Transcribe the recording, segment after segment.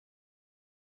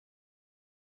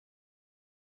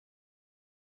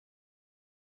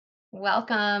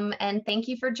Welcome, and thank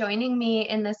you for joining me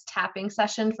in this tapping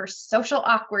session for social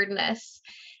awkwardness,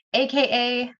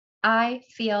 aka I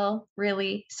feel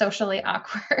really socially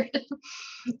awkward.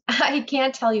 I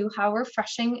can't tell you how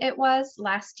refreshing it was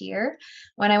last year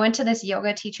when I went to this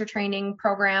yoga teacher training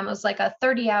program. It was like a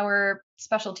 30-hour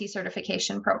specialty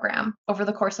certification program over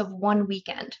the course of one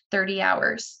weekend, 30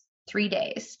 hours, 3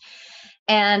 days.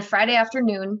 And Friday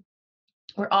afternoon,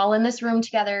 we're all in this room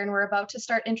together and we're about to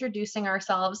start introducing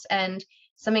ourselves, and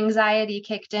some anxiety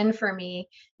kicked in for me.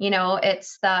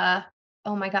 It's the,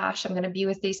 oh my gosh, I'm going to be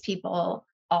with these people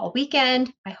all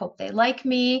weekend. I hope they like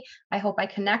me. I hope I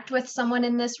connect with someone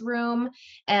in this room.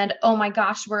 And oh my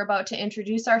gosh, we're about to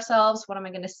introduce ourselves. What am I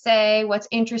going to say? What's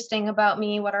interesting about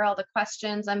me? What are all the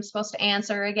questions I'm supposed to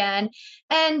answer again?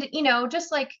 And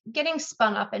just like getting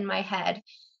spun up in my head.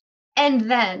 And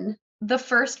then the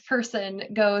first person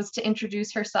goes to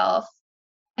introduce herself,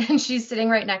 and she's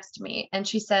sitting right next to me, and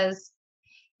she says,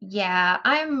 "Yeah,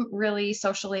 I'm really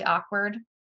socially awkward."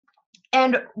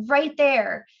 And right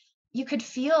there, you could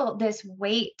feel this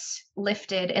weight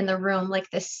lifted in the room, like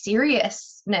this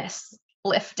seriousness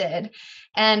lifted.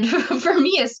 And for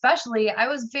me, especially, I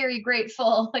was very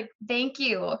grateful. Like, thank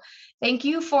you. Thank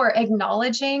you for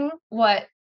acknowledging what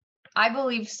I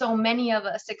believe so many of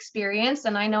us experience,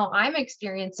 and I know I'm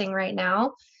experiencing right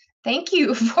now. Thank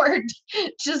you for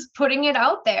just putting it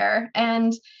out there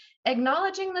and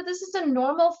acknowledging that this is a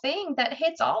normal thing that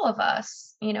hits all of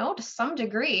us, to some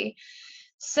degree.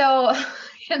 So,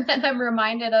 and then I'm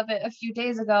reminded of it a few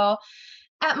days ago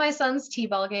at my son's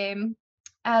T-ball game,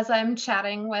 as I'm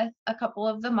chatting with a couple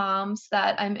of the moms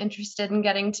that I'm interested in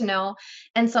getting to know,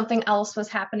 and something else was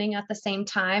happening at the same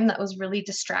time that was really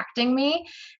distracting me.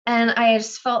 And I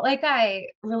just felt like I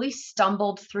really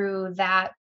stumbled through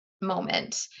that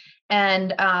moment,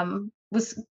 and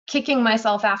was kicking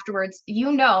myself afterwards.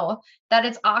 That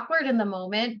it's awkward in the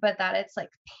moment, but that it's like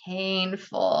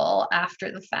painful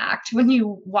after the fact when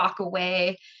you walk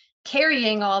away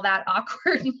carrying all that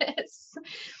awkwardness.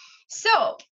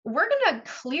 So we're going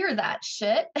to clear that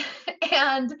shit.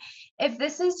 And if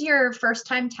this is your first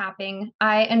time tapping,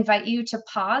 I invite you to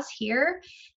pause here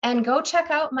and go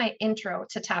check out my intro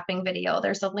to tapping video.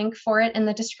 There's a link for it in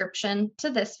the description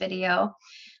to this video.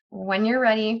 When you're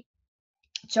ready,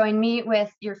 join me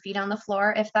with your feet on the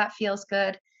floor if that feels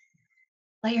good.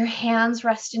 Let your hands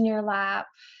rest in your lap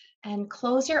and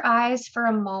close your eyes for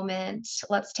a moment.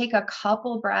 Let's take a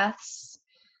couple breaths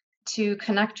to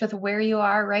connect with where you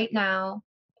are right now.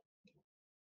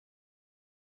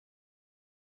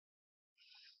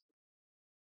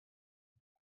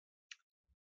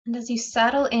 And as you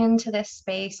settle into this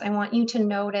space, I want you to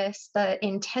notice the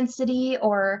intensity,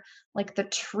 or like the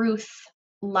truth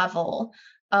level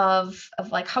of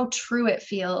like how true it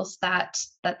feels that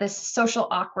this social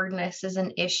awkwardness is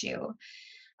an issue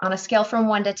on a scale from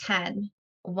 1 to 10.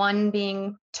 1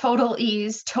 being total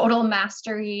ease, total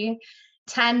mastery,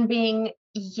 10 being,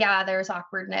 yeah, there's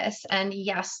awkwardness, and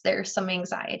yes, there's some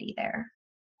anxiety there.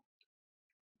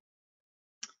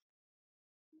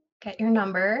 Get your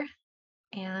number.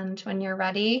 And when you're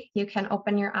ready, you can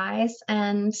open your eyes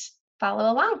and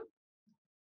follow along.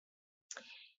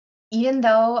 Even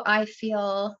though I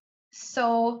feel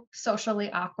so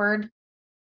socially awkward,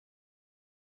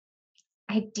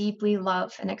 I deeply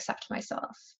love and accept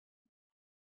myself.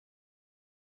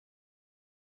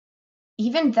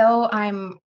 Even though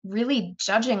I'm really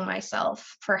judging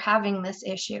myself for having this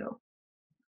issue,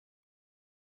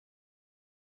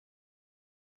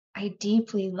 I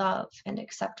deeply love and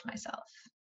accept myself.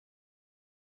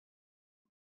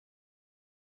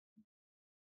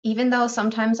 Even though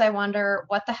sometimes I wonder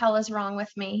what the hell is wrong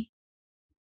with me,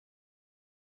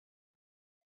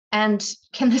 and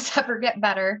can this ever get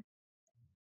better?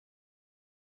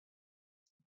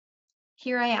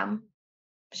 Here I am,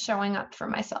 showing up for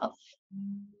myself.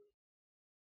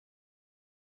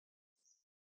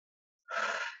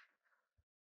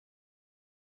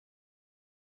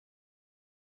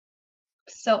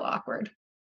 So awkward.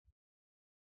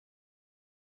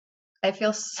 I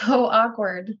feel so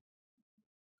awkward.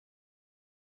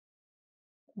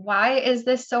 Why is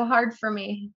this so hard for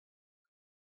me?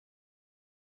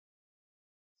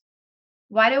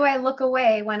 Why do I look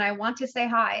away when I want to say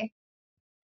hi?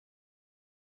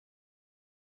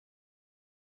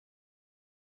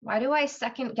 Why do I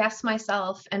second guess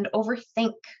myself and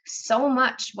overthink so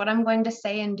much what I'm going to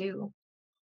say and do?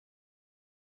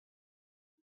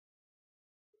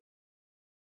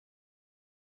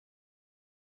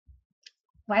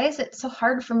 Why is it so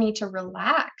hard for me to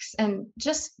relax and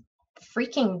just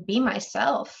freaking be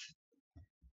myself?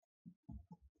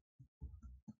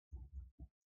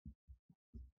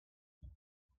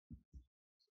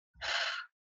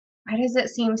 Why does it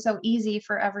seem so easy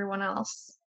for everyone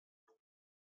else?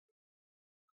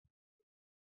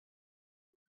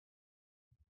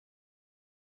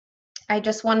 I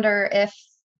just wonder if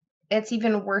it's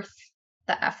even worth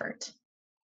the effort.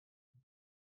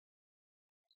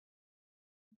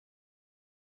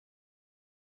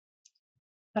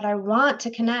 But I want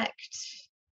to connect.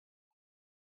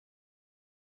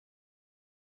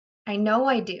 I know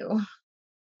I do.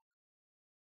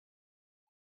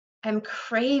 I'm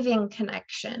craving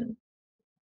connection.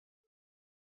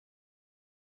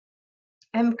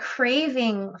 I'm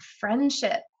craving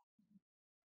friendship.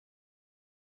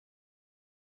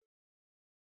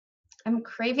 I'm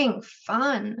craving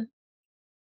fun.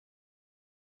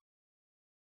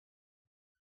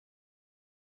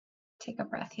 Take a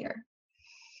breath here.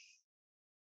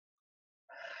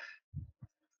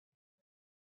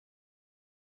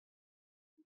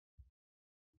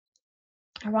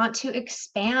 I want to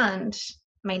expand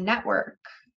my network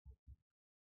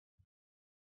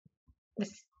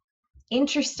with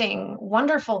interesting,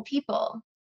 wonderful people.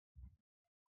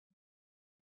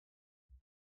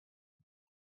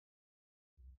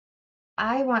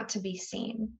 I want to be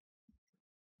seen.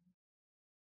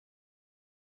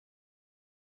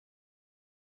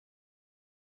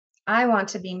 I want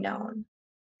to be known.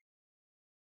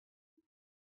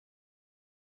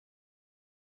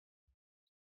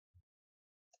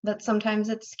 But sometimes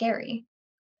it's scary.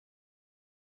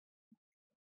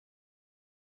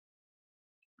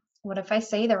 What if I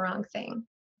say the wrong thing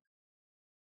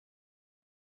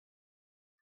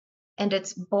and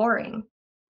it's boring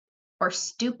or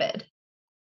stupid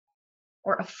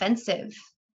or offensive?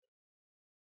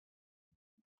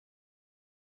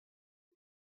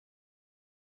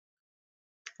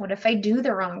 What if I do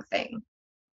the wrong thing?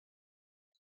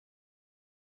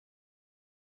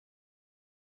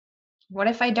 What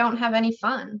if I don't have any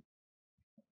fun?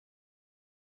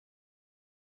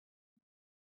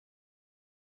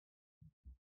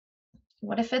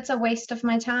 What if it's a waste of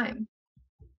my time?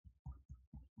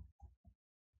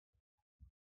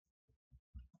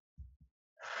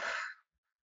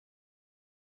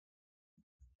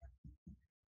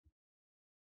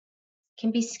 It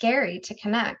can be scary to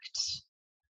connect,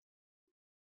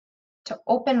 to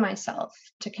open myself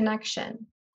to connection.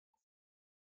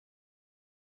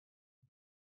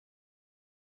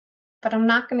 But I'm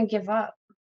not going to give up.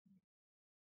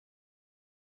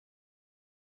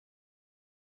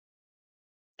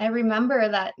 I remember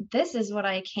that this is what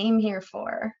I came here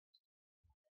for.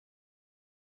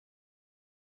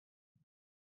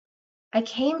 I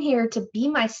came here to be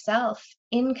myself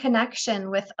in connection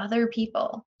with other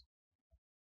people.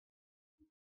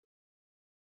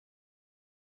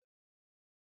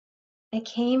 I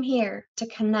came here to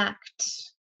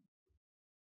connect,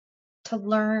 to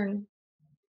learn,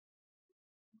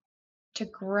 to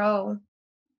grow,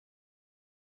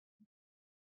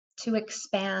 to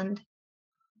expand.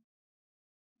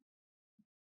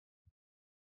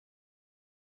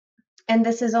 And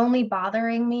this is only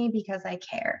bothering me because I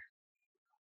care.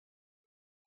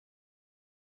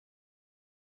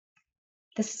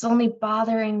 This is only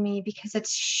bothering me because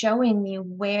it's showing me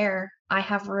where I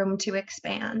have room to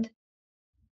expand.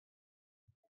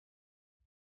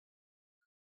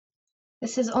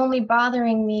 This is only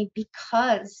bothering me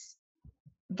because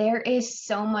there is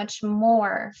so much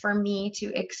more for me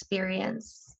to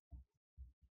experience.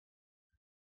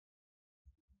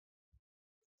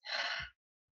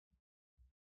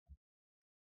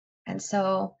 And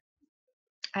so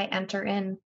I enter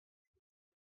in.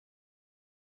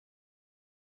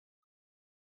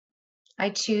 I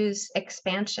choose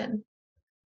expansion.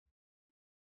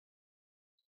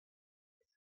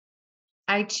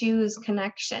 I choose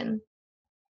connection,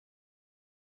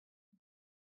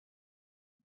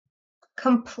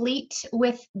 complete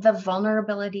with the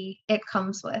vulnerability it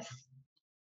comes with.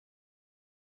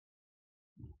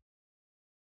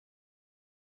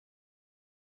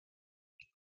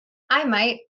 I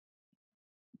might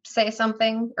say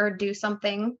something or do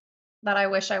something that I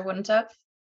wish I wouldn't have,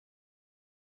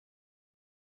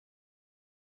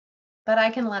 but I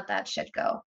can let that shit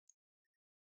go.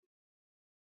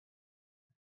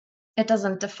 It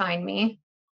doesn't define me.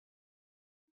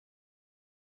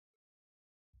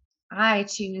 I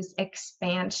choose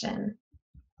expansion.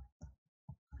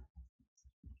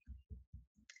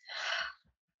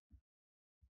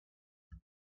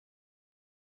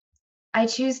 I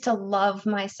choose to love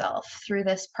myself through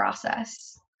this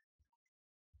process.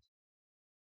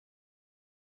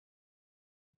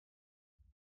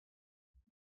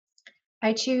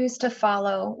 I choose to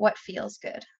follow what feels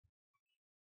good.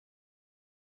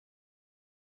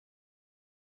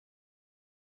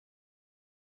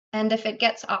 And if it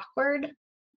gets awkward,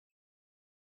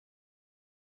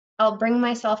 I'll bring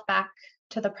myself back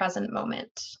to the present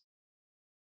moment.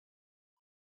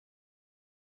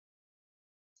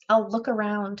 I'll look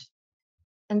around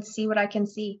and see what I can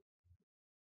see.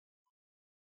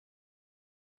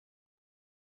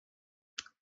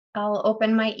 I'll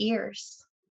open my ears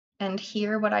and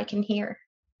hear what I can hear.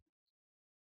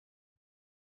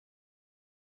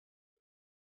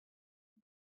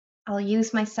 I'll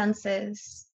use my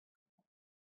senses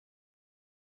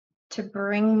to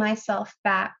bring myself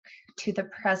back to the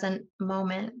present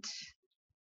moment.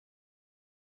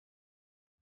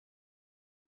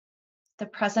 The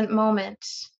present moment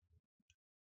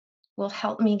will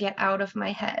help me get out of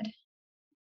my head.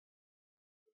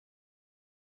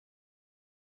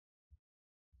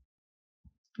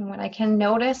 And when I can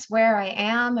notice where I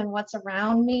am and what's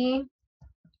around me,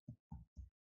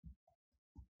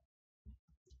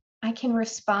 I can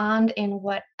respond in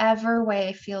whatever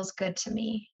way feels good to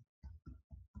me.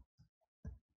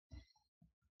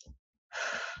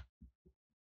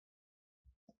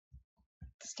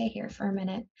 Stay here for a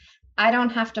minute. I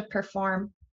don't have to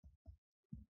perform.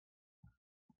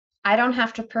 I don't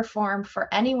have to perform for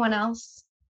anyone else,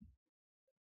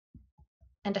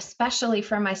 and especially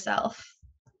for myself.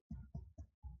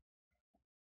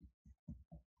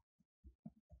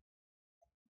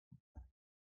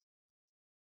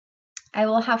 I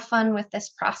will have fun with this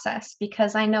process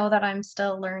because I know that I'm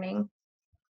still learning.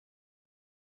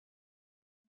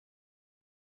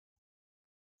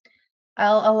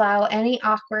 I'll allow any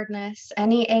awkwardness,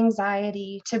 any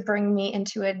anxiety to bring me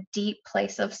into a deep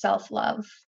place of self-love,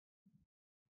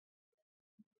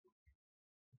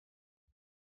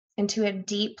 into a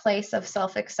deep place of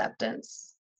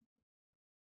self-acceptance,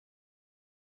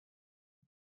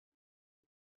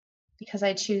 because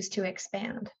I choose to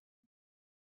expand.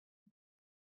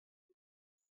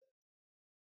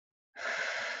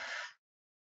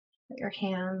 Let your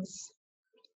hands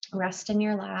rest in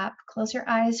your lap. Close your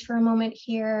eyes for a moment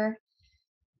here.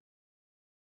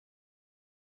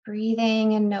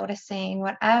 Breathing and noticing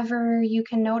whatever you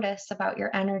can notice about your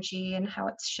energy and how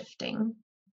it's shifting.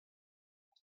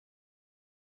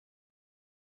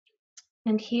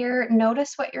 And here,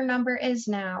 notice what your number is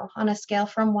now on a scale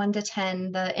from 1 to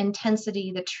 10, the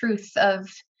intensity, the truth of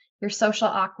your social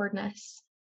awkwardness.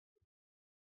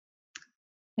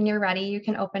 When you're ready, you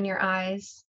can open your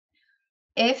eyes.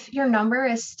 If your number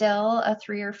is still a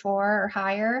 3 or 4 or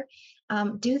higher,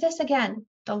 do this again.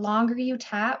 The longer you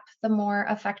tap, the more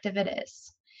effective it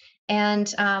is.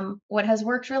 And what has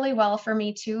worked really well for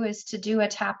me too is to do a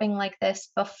tapping like this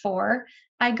before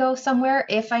I go somewhere.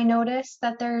 If I notice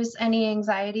that there's any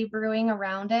anxiety brewing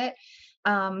around it,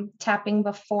 tapping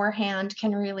beforehand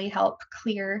can really help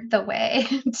clear the way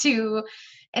to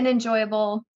an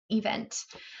enjoyable event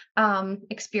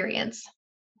experience.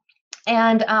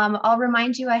 And I'll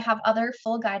remind you, I have other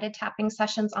full guided tapping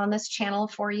sessions on this channel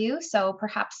for you. So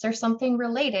perhaps there's something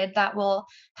related that will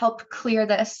help clear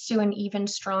this to an even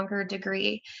stronger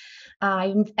degree.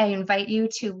 I invite you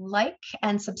to like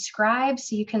and subscribe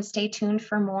so you can stay tuned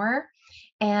for more.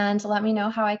 And let me know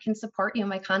how I can support you.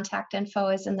 My contact info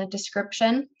is in the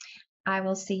description. I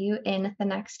will see you in the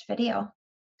next video.